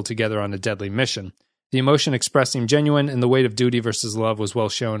married couple together on a deadly mission. The emotion expressed seemed genuine, and the weight of duty versus love was well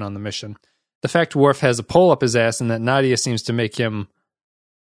shown on the mission. The fact Worf has a pole up his ass and that Nadia seems to make him...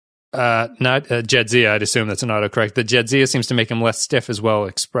 not Jadzia, I'd assume that's an autocorrect. The Jadzia seems to make him less stiff as well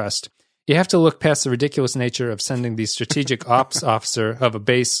expressed. You have to look past the ridiculous nature of sending the strategic ops officer of a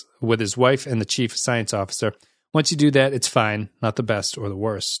base with his wife and the chief science officer. Once you do that, it's fine. Not the best or the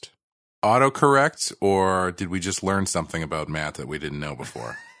worst. Autocorrect, or did we just learn something about Matt that we didn't know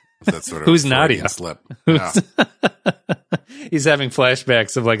before? Is that sort of Who's Nadia? Slip? He's having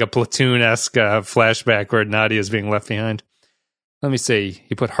flashbacks of like a Platoon-esque flashback where Nadia is being left behind. Let me see.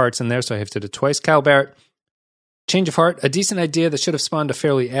 He put hearts in there, so I have to do it twice. Kyle Barrett. Change of heart, a decent idea that should have spawned a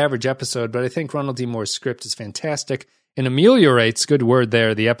fairly average episode, but I think Ronald D. Moore's script is fantastic and ameliorates, good word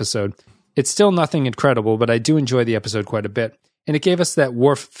there, the episode. It's still nothing incredible, but I do enjoy the episode quite a bit. And it gave us that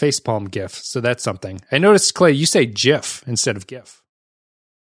Worf facepalm gif, so that's something. I noticed, Clay, you say GIF instead of GIF.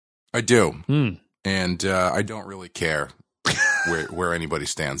 I do. And I don't really care where anybody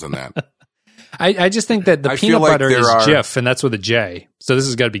stands on that. I just think that the peanut butter is GIF, and that's with a J. So this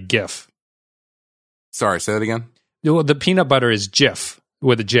has got to be GIF. Sorry, say that again? Well, the peanut butter is GIF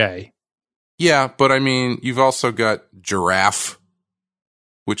with a J. Yeah, but I mean, you've also got giraffe,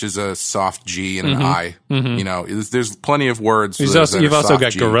 which is a soft G and an I. Mm-hmm. You know, there's plenty of words. You've also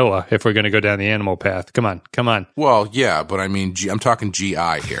got gorilla, if we're going to go down the animal path. Come on. Well, yeah, but I mean, I'm talking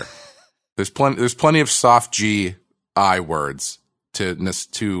GI here. There's plenty of soft G I words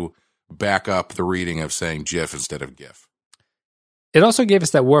to back up the reading of saying GIF instead of GIF. It also gave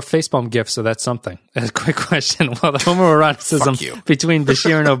us that Worf facepalm gif, so that's something. A quick question. While the homoeroticism between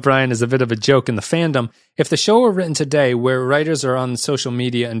Bashir and O'Brien is a bit of a joke in the fandom, if the show were written today where writers are on social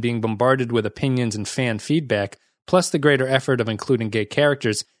media and being bombarded with opinions and fan feedback, plus the greater effort of including gay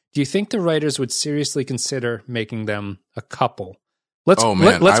characters, do you think the writers would seriously consider making them a couple? Let's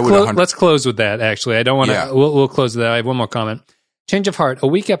close with that, actually. I don't want to... Yeah. We'll close with that. I have one more comment. Change of heart, a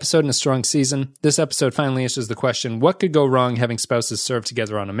weak episode and a strong season. This episode finally answers the question, what could go wrong having spouses serve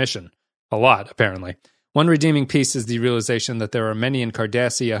together on a mission? A lot, apparently. One redeeming piece is the realization that there are many in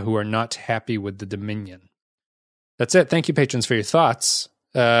Cardassia who are not happy with the Dominion. That's it. Thank you, patrons, for your thoughts.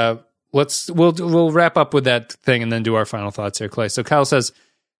 We'll wrap up with that thing and then do our final thoughts here, Clay. So Kyle says,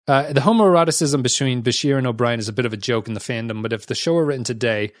 the homoeroticism between Bashir and O'Brien is a bit of a joke in the fandom, but if the show were written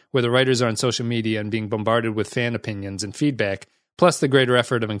today, where the writers are on social media and being bombarded with fan opinions and feedback, plus the greater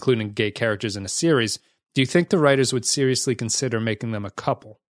effort of including gay characters in a series, do you think the writers would seriously consider making them a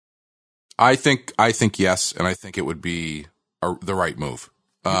couple? I think yes, and I think it would be the right move.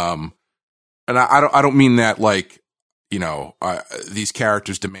 And I don't mean that like, you know, these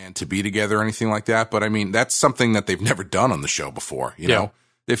characters demand to be together or anything like that, but I mean that's something that they've never done on the show before. You know,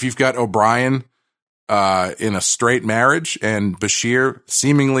 if you've got O'Brien in a straight marriage and Bashir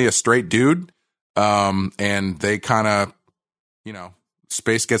seemingly a straight dude, and they kind of, you know,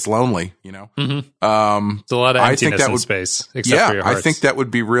 space gets lonely, you know. Mm-hmm. It's a lot of emptiness in space, except for your hearts. I think that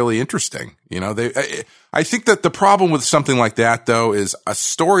would be really interesting. You know, I think that the problem with something like that, though, is a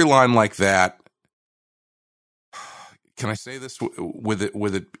storyline like that. Can I say this with it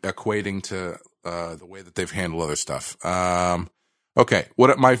equating to the way that they've handled other stuff? Okay,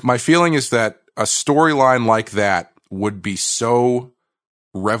 what my feeling is that a storyline like that would be so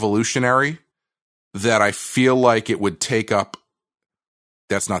revolutionary that I feel like it would take up.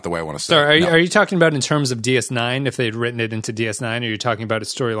 That's not the way I want to say it. Are you talking about in terms of DS9, if they'd written it into DS9, or are you talking about a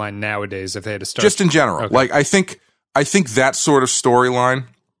storyline nowadays if they had to start? Just in general. Okay. Like, I think that sort of storyline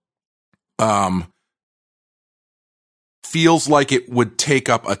feels like it would take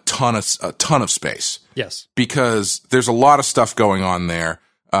up a ton of space. Yes. Because there's a lot of stuff going on there.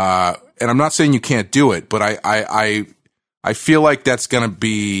 And I'm not saying you can't do it, but I feel like that's going to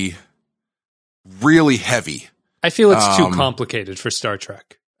be really heavy. I feel it's too complicated for Star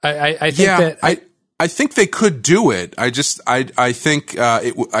Trek. I think I think they could do it. I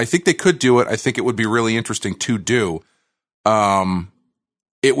think they could do it. I think it would be really interesting to do.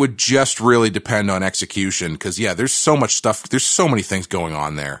 It would just really depend on execution because there's so much stuff. There's so many things going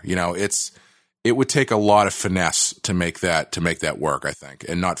on there. It would take a lot of finesse to make that work, I think,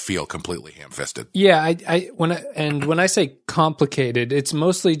 and not feel completely ham-fisted. Yeah, when I say complicated, it's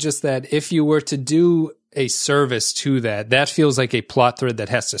mostly just that if you were to do a service to that feels like a plot thread that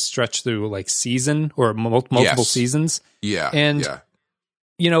has to stretch through like season or multiple seasons. Yeah. And,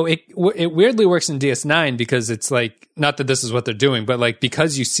 it weirdly works in DS9 because it's like, not that this is what they're doing, but like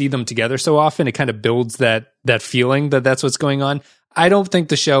because you see them together so often, it kind of builds that feeling that that's what's going on. I don't think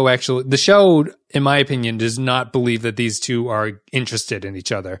the show, in my opinion, does not believe that these two are interested in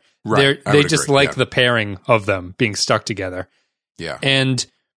each other. Right. They just like the pairing of them being stuck together. Yeah. And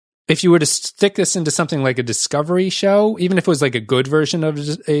if you were to stick this into something like a Discovery show, even if it was like a good version of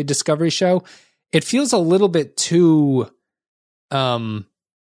a Discovery show, it feels a little bit too,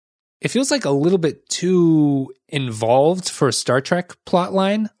 involved for a Star Trek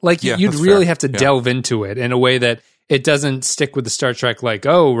plotline. Like you'd really have to delve into it in a way that it doesn't stick with the Star Trek like,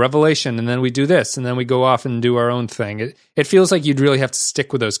 oh, revelation, and then we do this, and then we go off and do our own thing. It feels like you'd really have to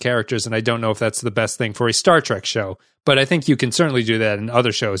stick with those characters, and I don't know if that's the best thing for a Star Trek show. But I think you can certainly do that in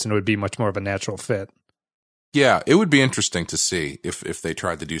other shows, and it would be much more of a natural fit. Yeah, it would be interesting to see if they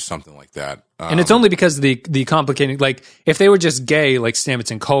tried to do something like that. And it's only because the complicating, like if they were just gay, like Stamets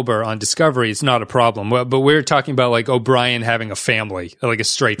and Culber on Discovery, it's not a problem. But we're talking about like O'Brien having a family, like a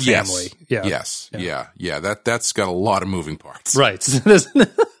straight family. Yes. Yeah. That's got a lot of moving parts. Right.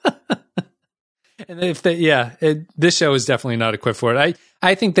 And if this show is definitely not equipped for it.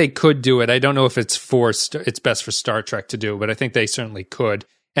 I think they could do it. I don't know if it's best for Star Trek to do, but I think they certainly could.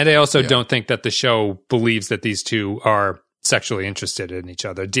 And I also don't think that the show believes that these two are sexually interested in each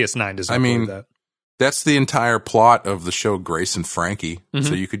other. DS9 doesn't believe that. That's the entire plot of the show Grace and Frankie. Mm-hmm.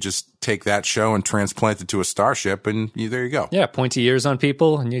 So you could just take that show and transplant it to a starship, and there you go. Yeah, pointy ears on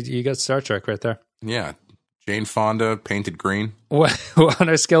people, and you got Star Trek right there. Yeah. Jane Fonda, painted green. On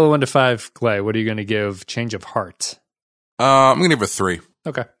our scale of 1 to 5, Clay, what are you going to give Change of Heart? I'm going to give it a 3.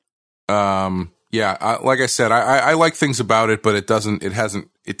 Okay. Yeah, like I said, I like things about it, but it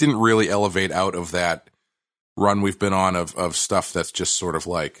didn't really elevate out of that run we've been on of stuff that's just sort of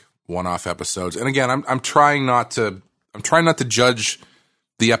like one-off episodes. And again, I'm trying not to judge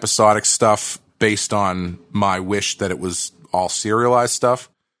the episodic stuff based on my wish that it was all serialized stuff.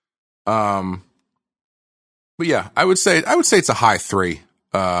 But yeah, I would say it's a high 3.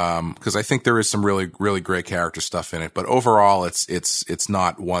 Because I think there is some really, really great character stuff in it, but overall, it's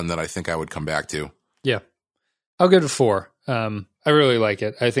not one that I think I would come back to. Yeah, I'll give it a 4. I really like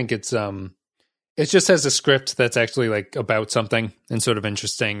it. I think it just has a script that's actually like about something and sort of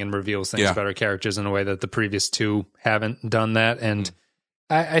interesting and reveals things about our characters in a way that the previous two haven't done that. And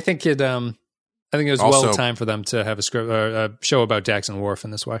I think it was well timed for them to have a script or a show about Dax and Worf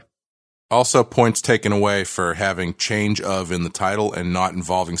in this way. Also, points taken away for having change of in the title and not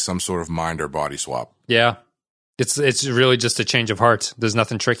involving some sort of mind or body swap. Yeah. It's really just a change of heart. There's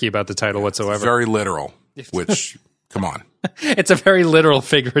nothing tricky about the title whatsoever. It's very literal, which, come on. It's a very literal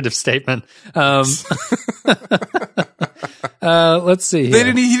figurative statement. Let's see here. He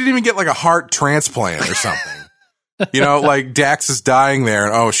didn't even get like a heart transplant or something. Like Dax is dying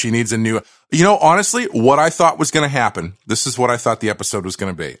there and, she needs a new... honestly, what I thought was going to happen, this is what I thought the episode was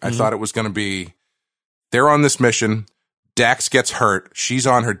going to be. I thought it was going to be, they're on this mission, Dax gets hurt, she's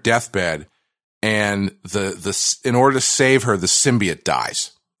on her deathbed, and in order to save her, the symbiote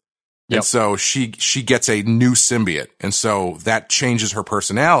dies. Yep. And so she gets a new symbiote, and so that changes her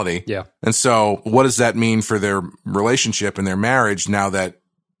personality. Yeah. And so what does that mean for their relationship and their marriage now that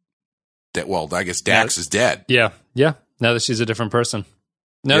I guess Dax is dead? Yeah. Yeah. Now that she's a different person.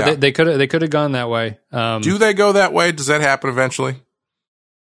 No, they could have gone that way. Do they go that way? Does that happen eventually?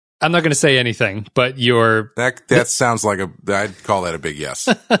 I'm not going to say anything, but that sounds like I'd call that a big yes.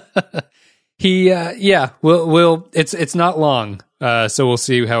 We'll it's not long, so we'll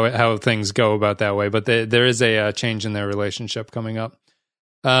see how things go about that way. But there is a change in their relationship coming up.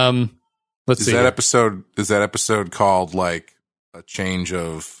 Let's see. Is that episode called like a change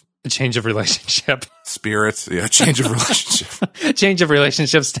of relationship? Spirits, yeah, change of relationship. Change of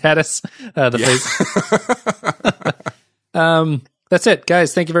relationship status. That's it,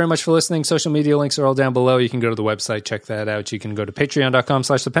 guys. Thank you very much for listening. Social media links are all down below. You can go to the website, check that out. You can go to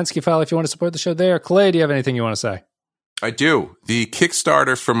patreon.com/thepensky file if you want to support the show there. Clay, do you have anything you want to say? I do. The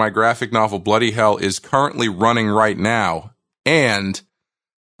Kickstarter for my graphic novel Bloody Hell is currently running right now, and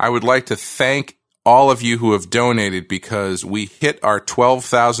I would like to thank all of you who have donated, because we hit our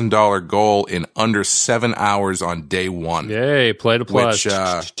 $12,000 goal in under 7 hours on day one. Yay, play to plus.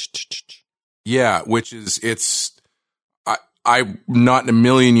 Which is, I not in a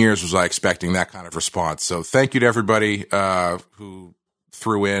million years was I expecting that kind of response. So thank you to everybody who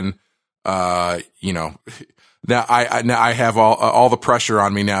threw in. Now I have all the pressure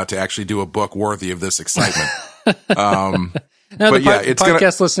on me now to actually do a book worthy of this excitement.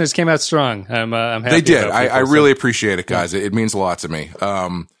 Podcast listeners came out strong. I'm happy. They did. I really appreciate it, guys. It means a lot to me.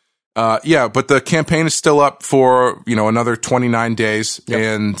 But the campaign is still up for, another 29 days. Yep.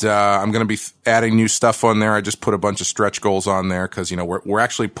 And I'm going to be adding new stuff on there. I just put a bunch of stretch goals on there because, we're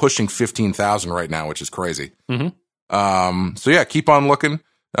actually pushing 15,000 right now, which is crazy. Mm-hmm. Keep on looking.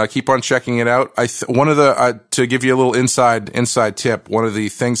 Keep on checking it out. One of the to give you a little inside tip, one of the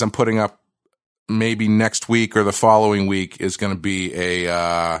things I'm putting up maybe next week or the following week is going to be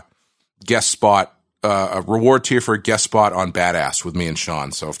a guest spot, a reward tier for a guest spot on Badass with me and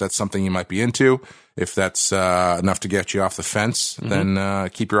Sean. So if that's something you might be into, if that's enough to get you off the fence, then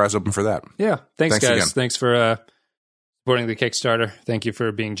keep your eyes open for that. Yeah. Thanks guys. Again. Thanks for supporting the Kickstarter. Thank you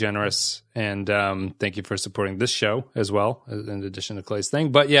for being generous, and thank you for supporting this show as well, in addition to Clay's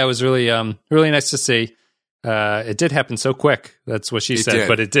thing. But yeah, it was really really nice to see. It did happen so quick. That's what she said,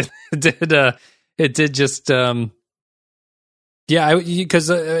 but it did just because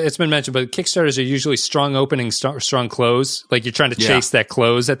it's been mentioned, but Kickstarters are usually strong opening, strong close. Like you're trying to chase that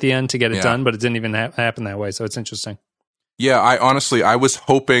close at the end to get it done, but it didn't even happen that way. So it's interesting. Yeah, I was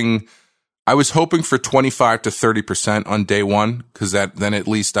hoping for 25 to 30% on day one, because then at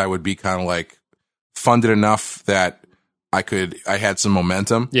least I would be kind of like funded enough that I had some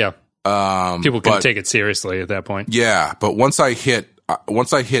momentum. Yeah. People can take it seriously at that point. Yeah. But once I hit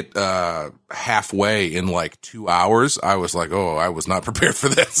halfway in like 2 hours, I was like, oh, I was not prepared for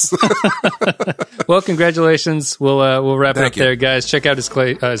this. Well, congratulations. We'll wrap it up there, guys. Check out his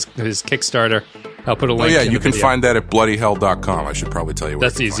Kickstarter. I'll put a link. You can find that at bloodyhell.com. I should probably tell you where.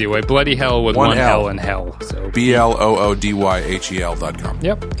 That's the easy way. Bloody Hell with one L and hell. So BLOODYHEL.com.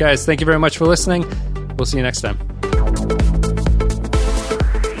 Yep. Guys, thank you very much for listening. We'll see you next time.